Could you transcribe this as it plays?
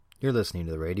You're listening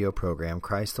to the radio program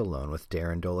Christ Alone with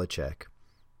Darren Dolachek.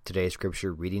 Today's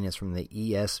scripture reading is from the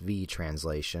ESV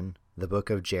translation, the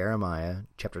book of Jeremiah,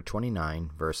 chapter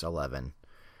 29, verse 11.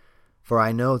 For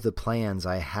I know the plans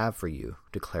I have for you,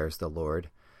 declares the Lord,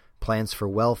 plans for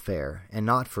welfare and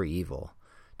not for evil,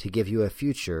 to give you a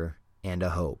future and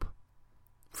a hope.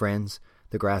 Friends,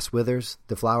 the grass withers,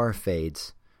 the flower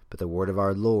fades, but the word of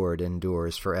our Lord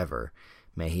endures forever.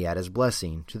 May he add his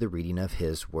blessing to the reading of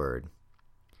his word.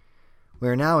 We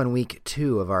are now in week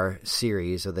 2 of our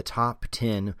series of the top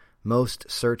 10 most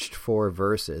searched for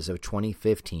verses of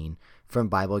 2015 from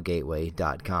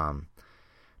BibleGateway.com.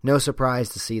 No surprise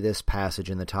to see this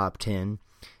passage in the top 10.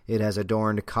 It has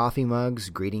adorned coffee mugs,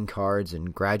 greeting cards,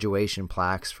 and graduation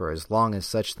plaques for as long as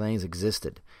such things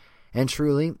existed. And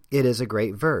truly, it is a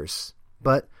great verse.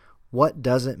 But what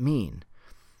does it mean?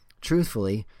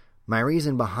 Truthfully, my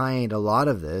reason behind a lot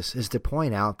of this is to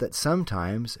point out that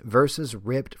sometimes verses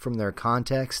ripped from their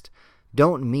context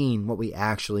don't mean what we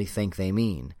actually think they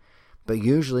mean, but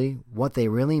usually what they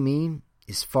really mean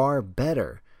is far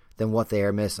better than what they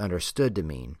are misunderstood to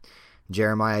mean.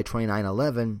 Jeremiah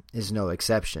 29:11 is no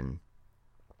exception.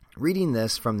 Reading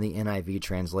this from the NIV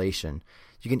translation,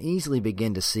 you can easily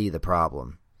begin to see the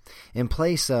problem. In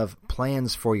place of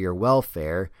plans for your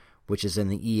welfare, which is in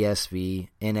the ESV,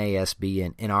 NASB,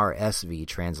 and NRSV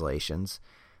translations,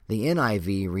 the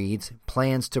NIV reads,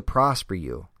 plans to prosper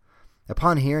you.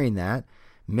 Upon hearing that,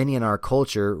 many in our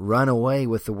culture run away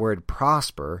with the word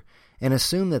prosper and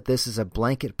assume that this is a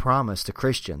blanket promise to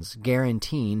Christians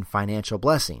guaranteeing financial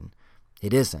blessing.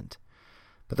 It isn't.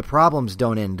 But the problems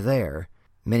don't end there.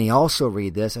 Many also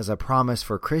read this as a promise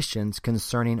for Christians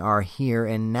concerning our here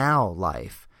and now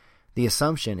life. The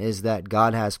assumption is that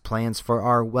God has plans for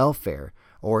our welfare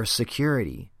or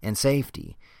security and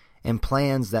safety, and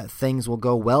plans that things will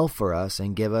go well for us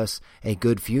and give us a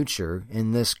good future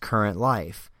in this current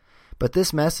life. But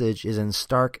this message is in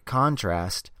stark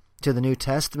contrast to the New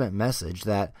Testament message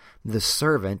that the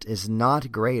servant is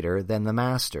not greater than the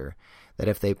master, that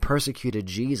if they persecuted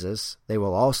Jesus, they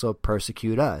will also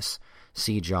persecute us.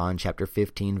 See John chapter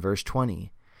 15, verse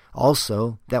 20.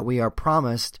 Also, that we are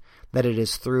promised that it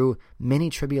is through many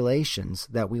tribulations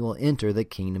that we will enter the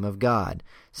kingdom of God.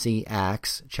 See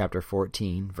Acts chapter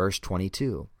 14, verse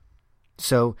 22.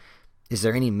 So, is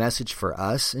there any message for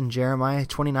us in Jeremiah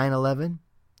 29:11?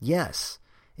 Yes,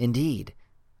 indeed.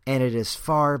 And it is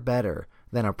far better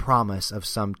than a promise of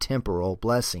some temporal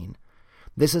blessing.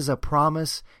 This is a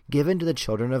promise given to the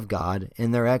children of God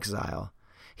in their exile.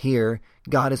 Here,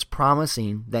 God is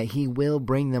promising that he will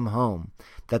bring them home,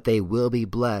 that they will be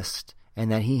blessed, and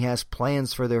that he has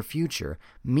plans for their future,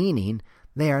 meaning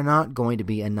they are not going to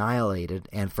be annihilated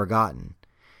and forgotten.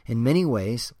 In many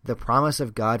ways, the promise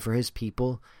of God for his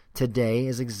people today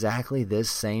is exactly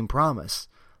this same promise.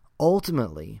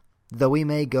 Ultimately, though we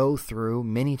may go through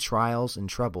many trials and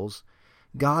troubles,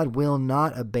 God will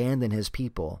not abandon his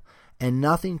people, and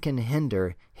nothing can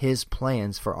hinder his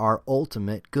plans for our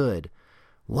ultimate good.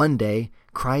 One day,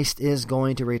 Christ is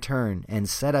going to return and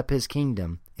set up his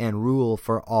kingdom and rule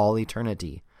for all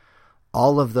eternity.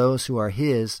 All of those who are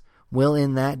his will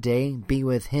in that day be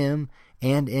with him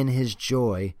and in his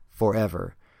joy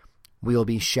forever. We will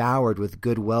be showered with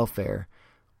good welfare.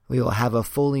 We will have a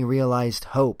fully realized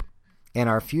hope, and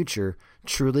our future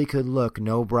truly could look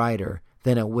no brighter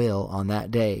than it will on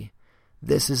that day.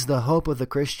 This is the hope of the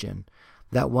Christian,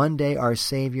 that one day our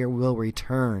Savior will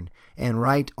return and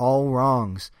right all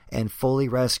wrongs and fully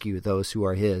rescue those who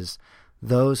are his,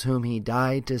 those whom he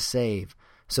died to save,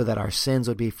 so that our sins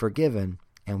would be forgiven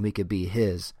and we could be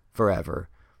his forever.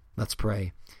 Let's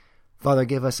pray. Father,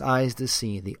 give us eyes to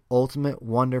see the ultimate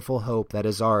wonderful hope that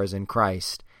is ours in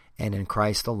Christ and in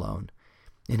Christ alone.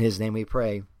 In his name we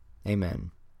pray.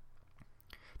 Amen.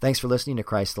 Thanks for listening to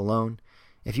Christ Alone.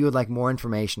 If you would like more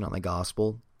information on the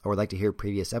gospel or would like to hear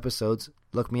previous episodes,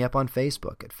 look me up on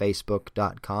Facebook at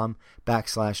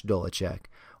facebook.com/Dolachek,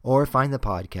 or find the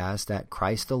podcast at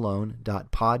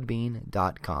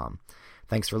christalone.podbean.com.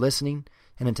 Thanks for listening,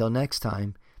 and until next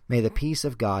time, may the peace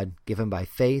of God, given by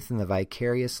faith in the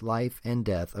vicarious life and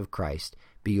death of Christ,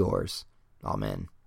 be yours. Amen.